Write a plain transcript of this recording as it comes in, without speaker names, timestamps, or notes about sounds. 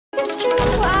It's true,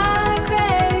 I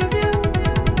crave you.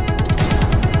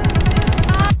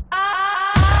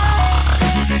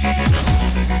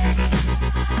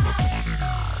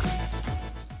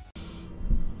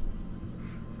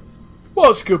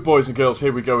 What's good, boys and girls?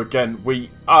 Here we go again.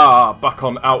 We are back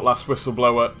on Outlast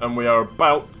Whistleblower and we are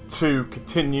about to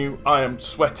continue. I am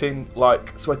sweating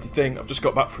like sweaty thing. I've just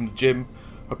got back from the gym.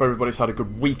 Hope everybody's had a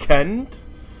good weekend.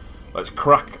 Let's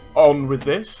crack on with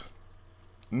this.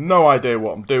 No idea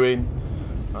what I'm doing.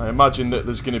 I imagine that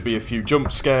there's going to be a few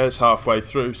jump scares halfway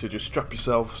through, so just strap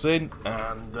yourselves in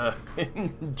and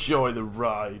enjoy the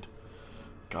ride.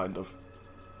 Kind of.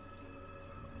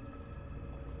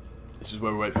 This is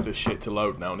where we wait for this shit to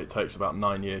load now, and it takes about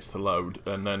 9 years to load,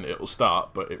 and then it'll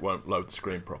start, but it won't load the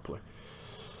screen properly.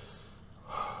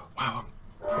 Wow,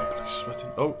 I'm properly sweating.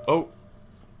 Oh,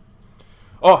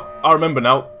 I remember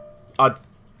now. I'd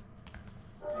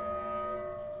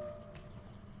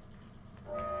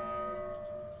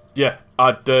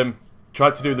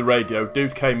tried to do the radio.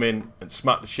 Dude came in and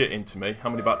smacked the shit into me. How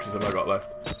many batteries have I got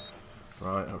left?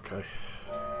 Right, okay.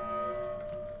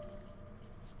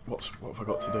 What have I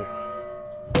got to do?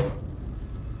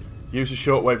 Use a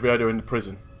shortwave radio in the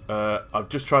prison. I've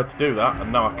just tried to do that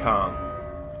and now I can't.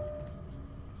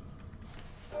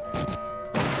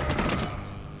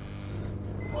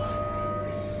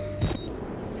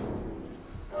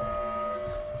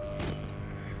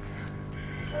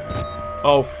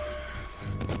 Oh,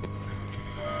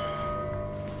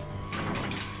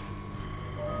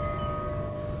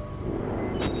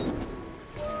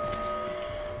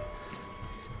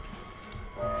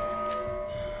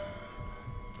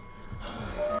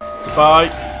 goodbye.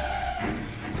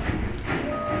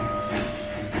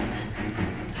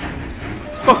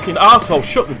 Fucking arsehole,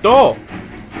 shut the door.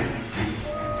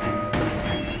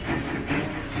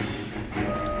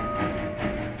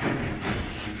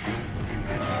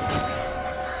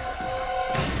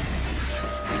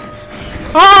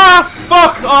 Ah,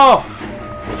 fuck off!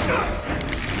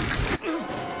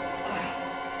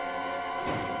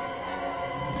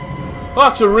 Well,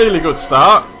 that's a really good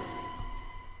start.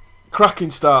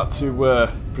 Cracking start to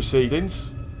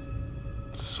proceedings.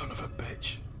 Son of a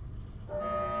bitch.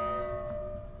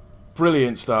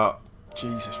 Brilliant start.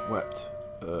 Jesus wept.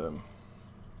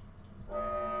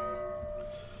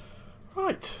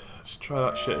 Right, let's try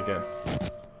that shit again.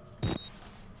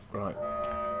 Right.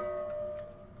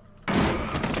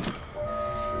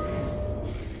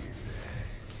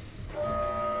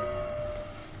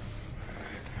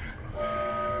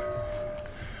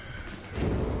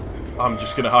 I'm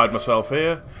just going to hide myself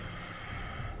here.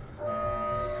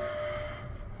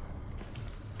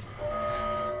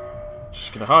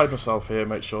 Just going to hide myself here,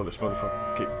 make sure this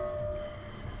motherfucker keep...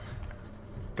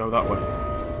 Go that way.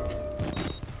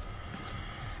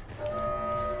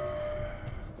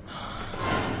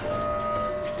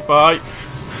 Goodbye.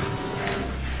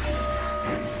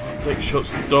 Dick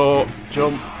shuts the door.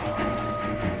 Jump.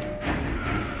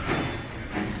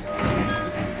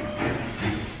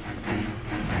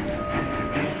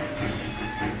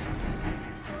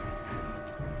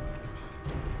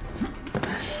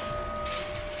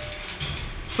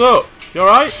 So, you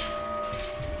alright?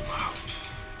 Wow.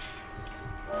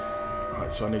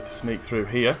 Right, so I need to sneak through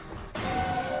here.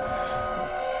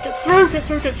 Get through, get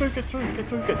through, get through, get through, get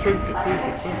through, get through, get through,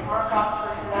 get through.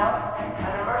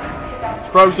 It's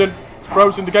frozen. It's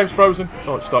frozen, the game's frozen.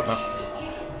 Oh, it's stopped now.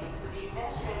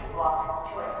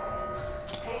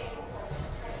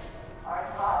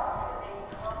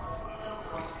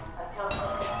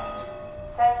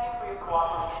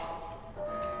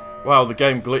 Wow, the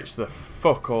game glitched the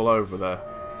fuck all over there.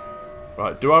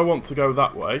 Right, do I want to go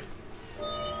that way?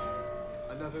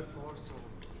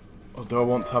 Or do I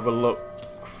want to have a look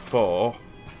for...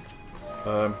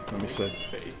 let me see.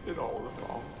 Faith in all the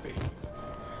wrong things.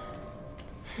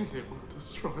 And it will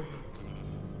destroy us.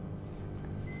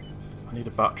 I need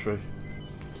a battery.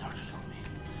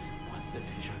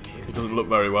 It doesn't look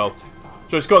very well.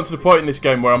 So it's gotten to the point in this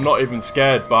game where I'm not even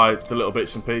scared by the little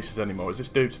bits and pieces anymore. Is this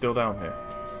dude still down here?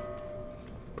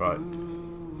 Right.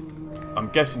 I'm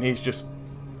guessing he's just...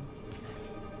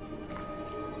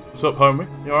 What's up, homie?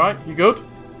 You alright? You good?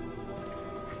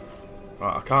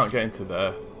 Right, I can't get into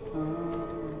there.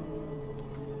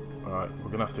 Alright,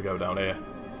 we're gonna have to go down here.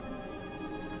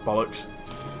 Bollocks.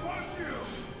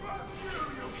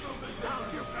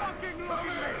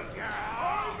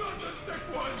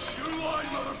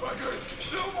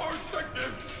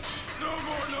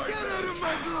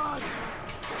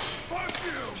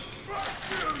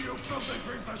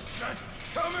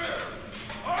 Come here!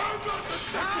 I'm not the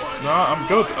sick one! No, I'm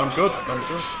good, I'm good, I'm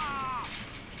good.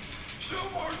 No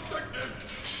more sickness!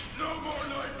 No more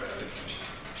nightmares!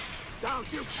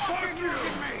 Don't you fucking look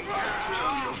at me!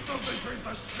 You filthy piece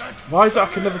of shit! Why is it I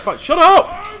can never fight? Shut up!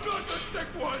 I'm not the sick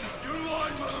one! You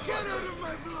lying motherfucker! Get out of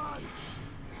my blood!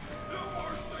 No more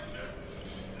sickness!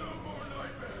 No more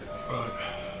nightmares! Right.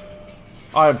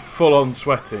 I am full on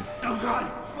sweating. Oh god!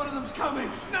 One of them's coming!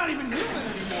 It's not even human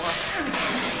anymore!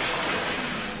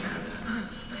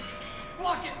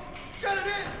 Block it! Shut it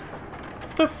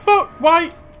in! The fuck?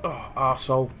 Why? Oh,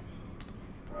 arsehole.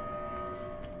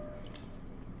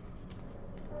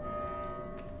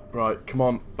 Right, come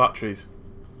on, batteries.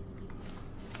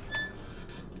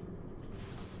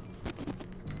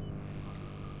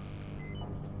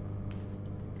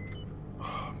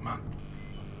 Oh, man.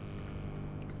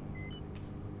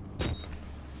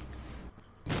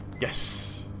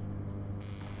 Yes.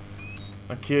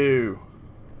 Thank you.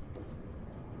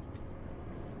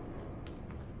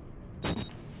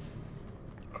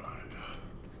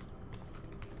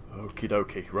 Okie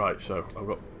dokie. Right, so I've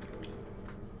got...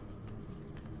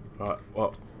 Right,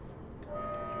 what?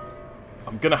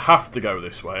 I'm gonna have to go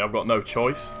this way. I've got no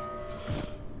choice.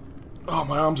 Oh,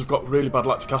 my arms have got really bad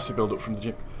lactic acid build-up from the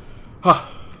gym.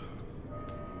 Ah.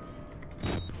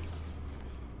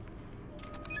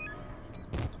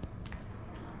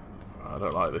 I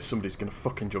don't like this. Somebody's gonna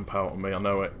fucking jump out on me. I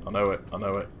know it. I know it. I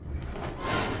know it.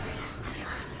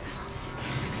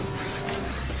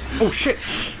 Oh, shit!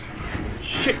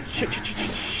 Shit, shit, shit,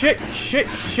 shit, shit,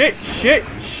 shit, shit,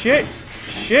 shit,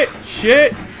 shit,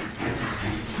 shit.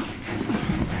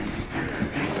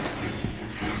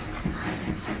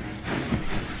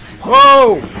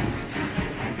 Whoa!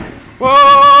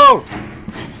 Whoa!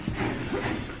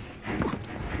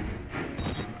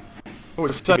 Oh,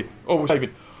 it's saving. Oh, we're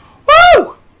saving.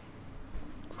 Woo!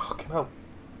 Fucking hell.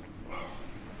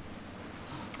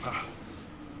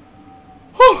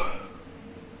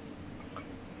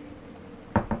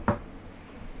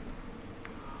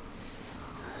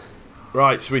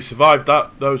 Right, so we survived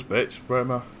those bits. Where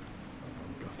am I? I'm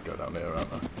gonna have to go down here,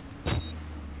 aren't I?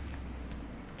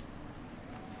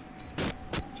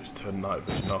 Just turn night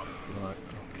vision off. Right,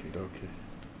 okie dokie.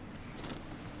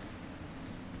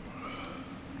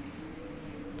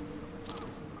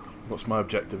 What's my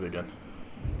objective again?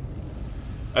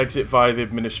 Exit via the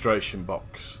administration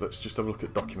box. Let's just have a look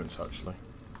at documents, actually.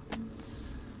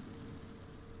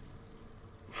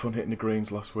 Fun hitting the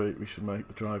greens last week. We should make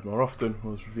the drive more often. I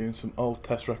was reviewing some old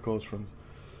test records from...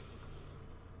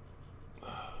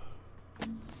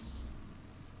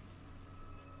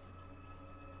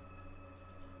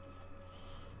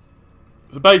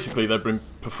 So basically they've been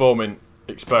performing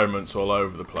experiments all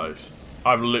over the place.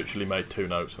 I've literally made 2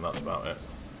 notes and that's about it.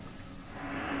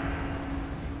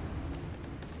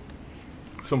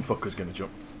 Some fucker's gonna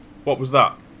jump. What was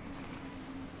that?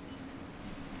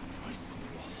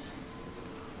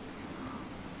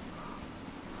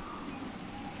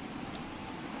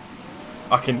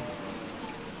 I can...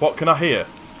 What can I hear?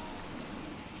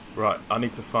 Right, I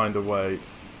need to find a way...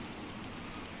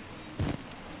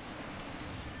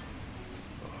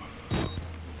 Oh, fuck.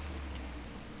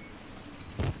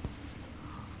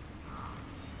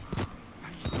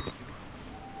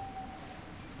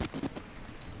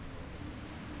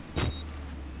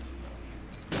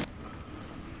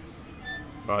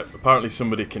 Right, apparently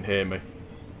somebody can hear me.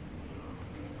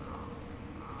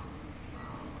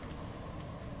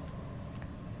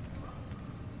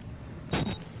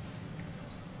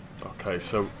 Okay,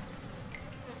 so...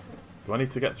 Do I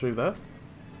need to get through there?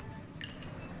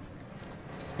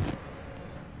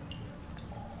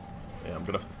 Yeah, I'm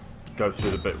gonna have to go through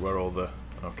the bit where all the...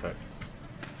 Okay.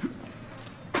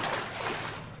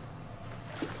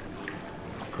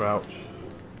 Crouch.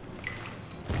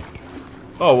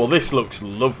 Oh, well this looks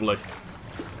lovely.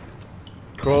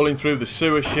 Crawling through the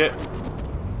sewer shit.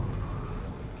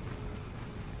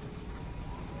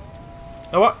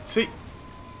 Now what? See...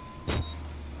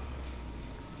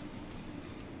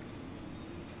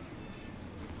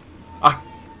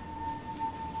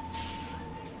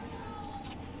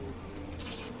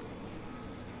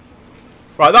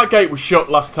 Right, that gate was shut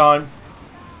last time.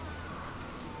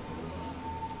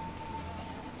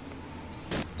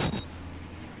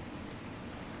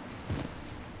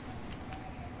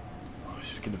 Oh,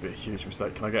 this is going to be a huge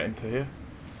mistake. Can I get into here?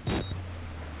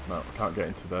 No, I can't get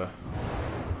into there.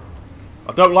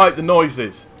 I don't like the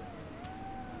noises.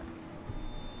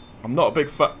 I'm not a big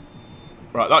fan.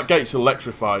 Right, that gate's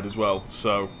electrified as well,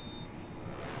 so...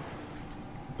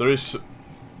 There is...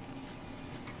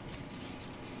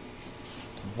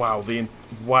 Wow,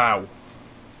 wow.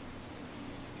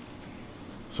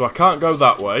 So I can't go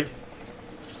that way.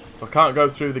 I can't go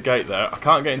through the gate there. I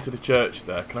can't get into the church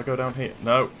there. Can I go down here?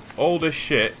 No. All this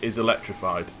shit is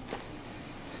electrified.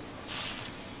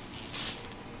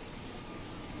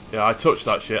 Yeah, I touched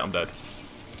that shit, I'm dead.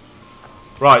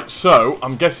 Right, so,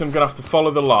 I'm guessing I'm going to have to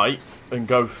follow the light and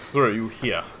go through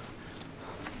here.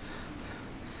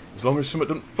 As long as someone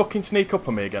doesn't fucking sneak up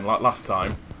on me again like last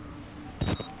time.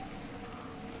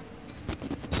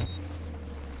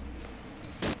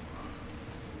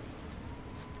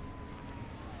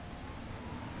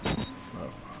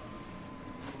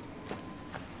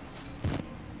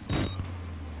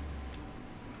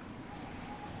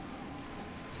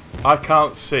 I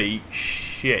can't see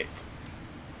shit.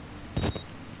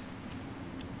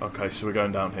 Okay, so we're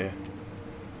going down here.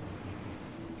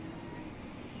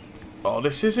 Oh,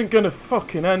 this isn't gonna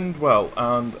fucking end well,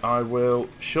 and I will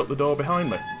shut the door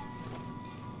behind me.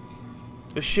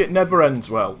 This shit never ends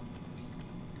well.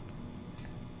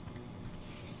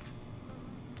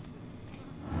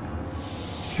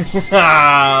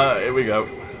 Here we go.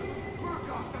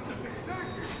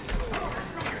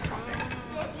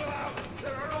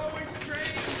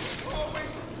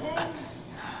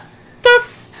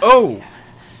 Oh!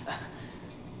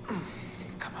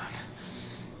 Come on.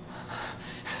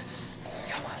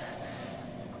 Come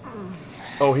on.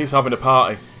 Oh, he's having a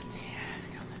party.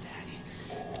 Come on, Daddy.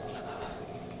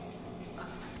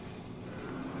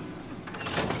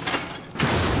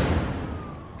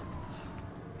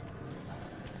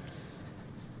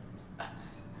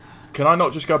 Can I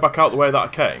not just go back out the way that I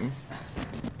came?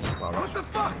 Well, What the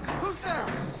fuck? Who's there?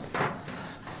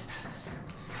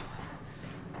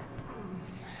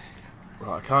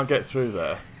 right, I can't get through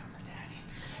there.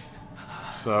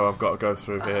 So I've got to go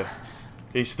through here.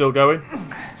 He's still going?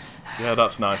 Yeah,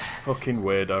 that's nice. Fucking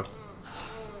weirdo.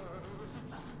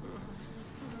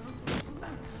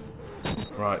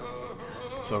 Right.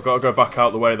 So I've got to go back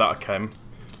out the way that I came.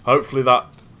 Hopefully that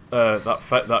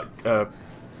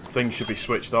thing should be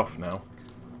switched off now.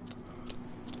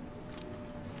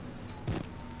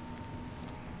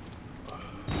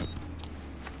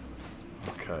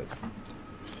 Okay.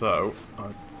 So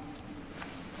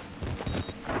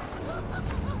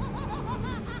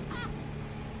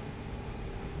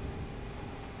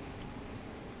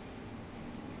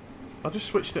I just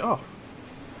switched it off.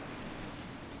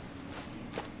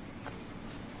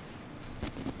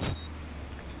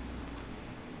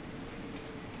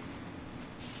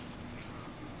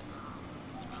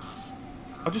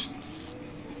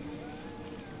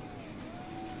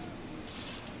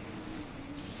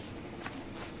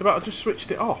 I just switched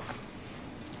it off.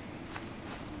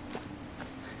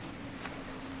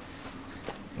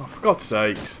 Oh, for God's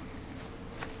sakes.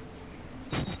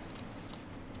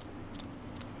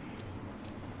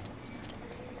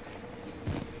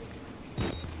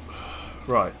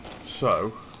 Right,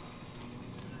 so...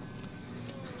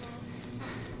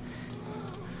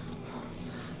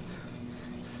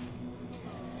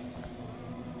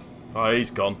 Oh,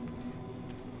 he's gone.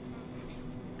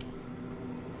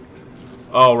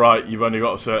 Oh, right, you've only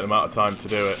got a certain amount of time to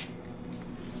do it.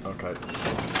 Okay.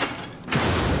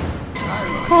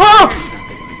 Ah!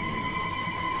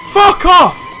 Fuck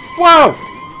off! Wow!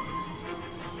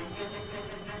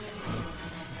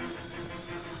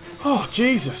 Oh,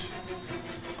 Jesus.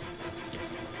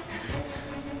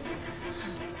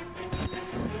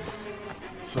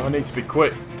 So I need to be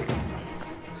quick.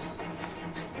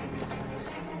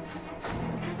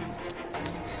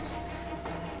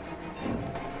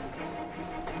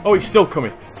 Oh, he's still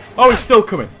coming. Oh, he's still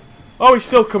coming. Oh, he's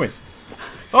still coming.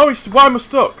 Oh, he's... Why am I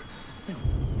stuck?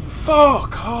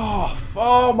 Fuck off.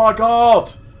 Oh, my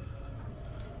God.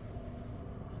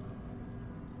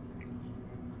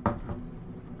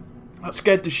 That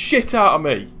scared the shit out of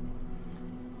me.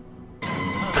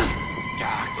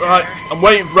 Right, I'm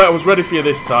waiting for it. I was ready for you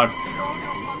this time.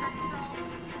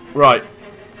 Right.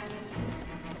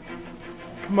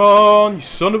 Come on, you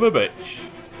son of a bitch.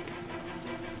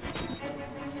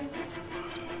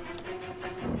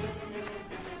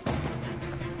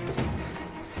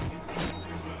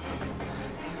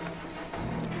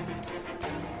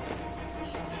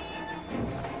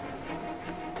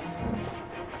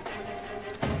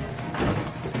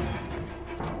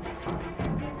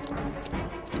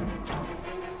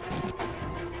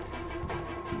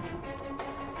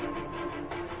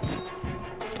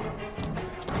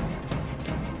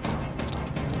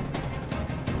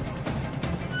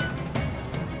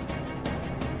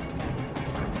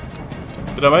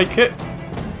 Did I make it?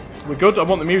 We're good? I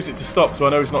want the music to stop so I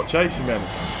know he's not chasing me.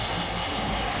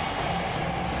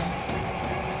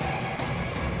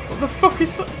 What the fuck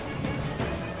is that?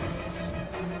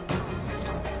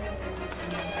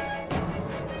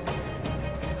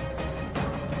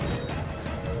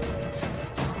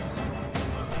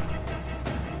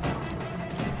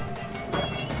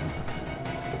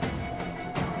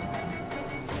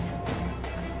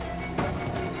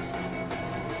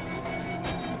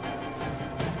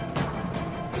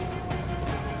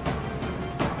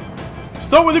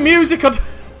 Stop with the music! Right,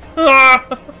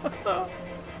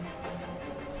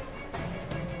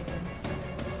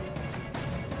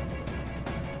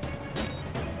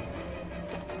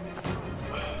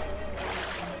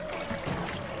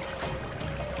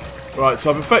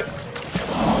 so I've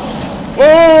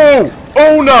Oh!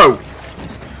 Oh no!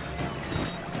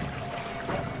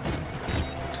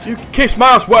 You kiss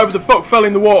mouse, whatever the fuck fell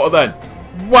in the water then.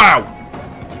 Wow!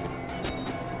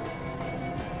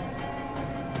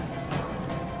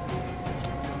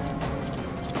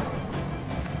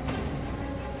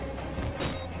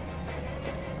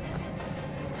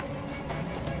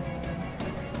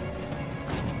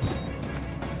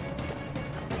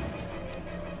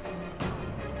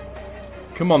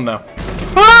 Come on now.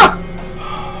 Ah!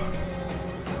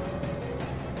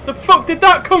 The fuck did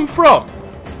that come from?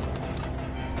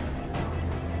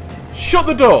 Shut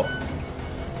the door.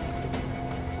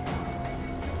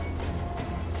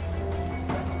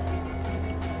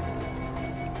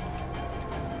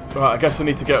 Right, I guess I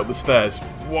need to get up the stairs.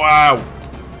 Wow.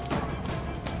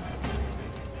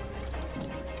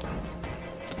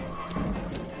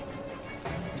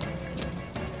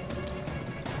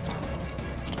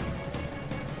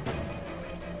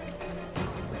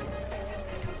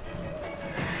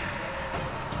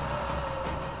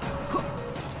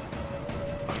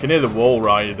 I can hear the wall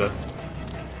rider.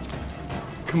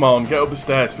 Come on, get up the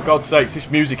stairs. For God's sakes,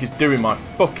 this music is doing my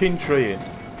fucking tree in.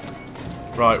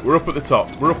 Right, we're up at the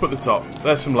top. We're up at the top.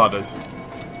 There's some ladders.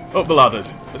 Up the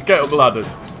ladders. Let's get up the ladders.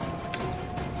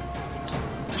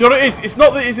 Do you know what it is? It's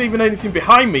not that there's even anything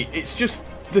behind me. It's just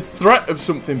the threat of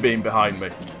something being behind me.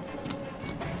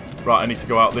 Right, I need to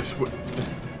go out this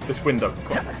window.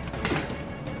 Come on.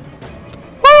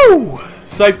 Woo!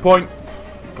 Save point.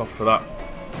 Thank God for that.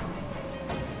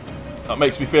 That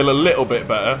makes me feel a little bit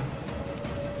better.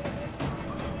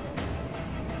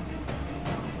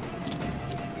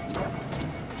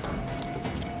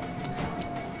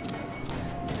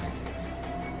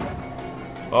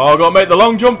 Oh, I've got to make the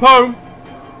long jump home.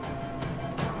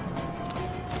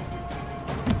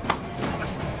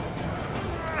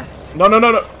 No, no,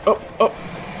 no, no. Up, up.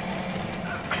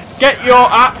 Get your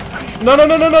No, no,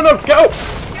 no, no, no, no. Get up.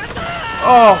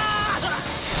 Oh.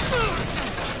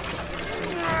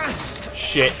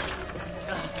 Shit.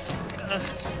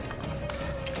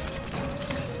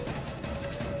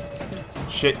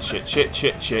 Shit, shit, shit,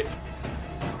 shit, shit.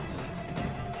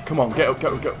 Come on, get up,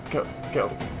 get up, get up, get up, get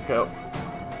up, get up.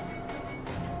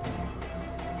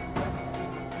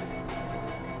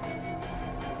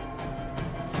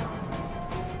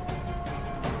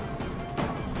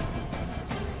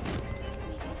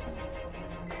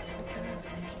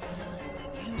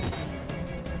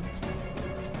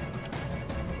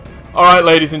 Alright,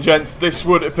 ladies and gents, this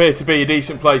would appear to be a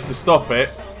decent place to stop it.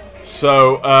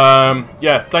 So,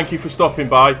 yeah, thank you for stopping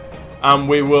by, and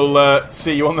we will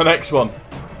see you on the next one.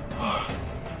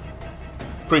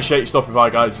 Appreciate you stopping by,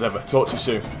 guys, as ever. Talk to you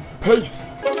soon. Peace!